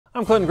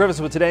I'm Clinton Griffiths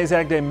with today's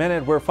AgDay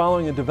Minute. We're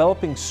following a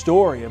developing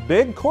story, a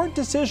big court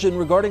decision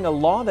regarding a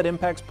law that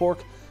impacts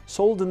pork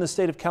sold in the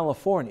state of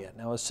California.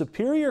 Now, a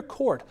superior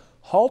court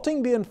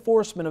halting the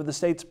enforcement of the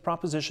state's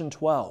Proposition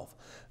 12.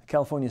 The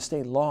California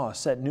state law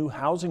set new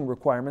housing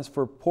requirements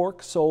for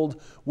pork sold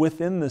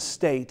within the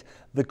state.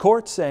 The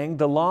court saying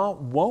the law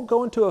won't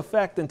go into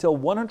effect until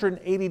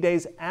 180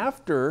 days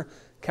after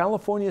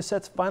California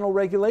sets final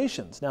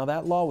regulations. Now,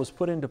 that law was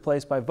put into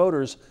place by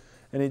voters,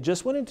 and it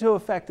just went into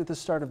effect at the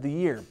start of the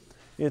year.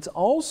 It's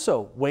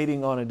also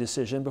waiting on a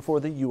decision before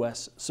the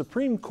U.S.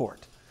 Supreme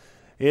Court.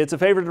 It's a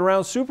favorite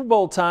around Super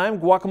Bowl time,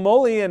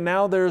 guacamole, and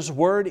now there's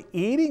word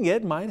eating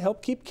it might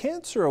help keep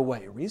cancer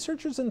away.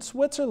 Researchers in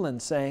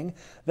Switzerland saying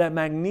that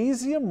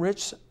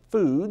magnesium-rich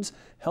foods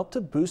help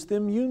to boost the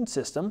immune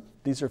system.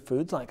 These are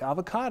foods like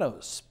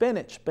avocados,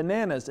 spinach,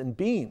 bananas, and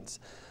beans.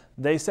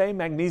 They say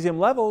magnesium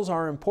levels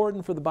are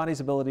important for the body's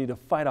ability to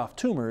fight off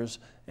tumors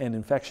and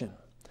infection.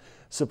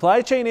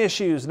 Supply chain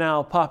issues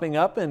now popping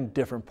up in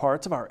different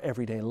parts of our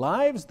everyday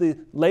lives. The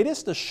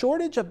latest, a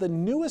shortage of the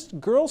newest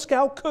Girl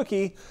Scout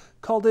cookie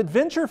called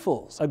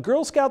Adventurefuls. A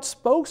Girl Scout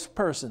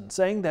spokesperson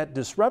saying that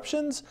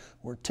disruptions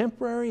were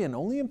temporary and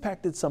only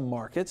impacted some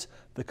markets.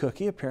 The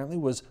cookie apparently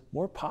was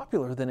more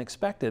popular than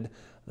expected.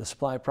 The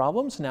supply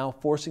problems now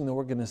forcing the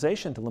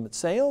organization to limit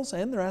sales,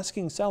 and they're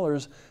asking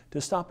sellers to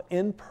stop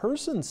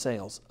in-person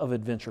sales of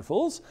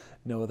Adventurefuls.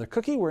 No other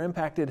cookie were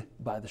impacted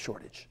by the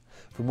shortage.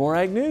 For more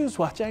Ag News,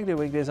 watch Ag Day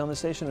weekdays on the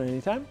station at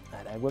any time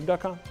at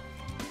agweb.com.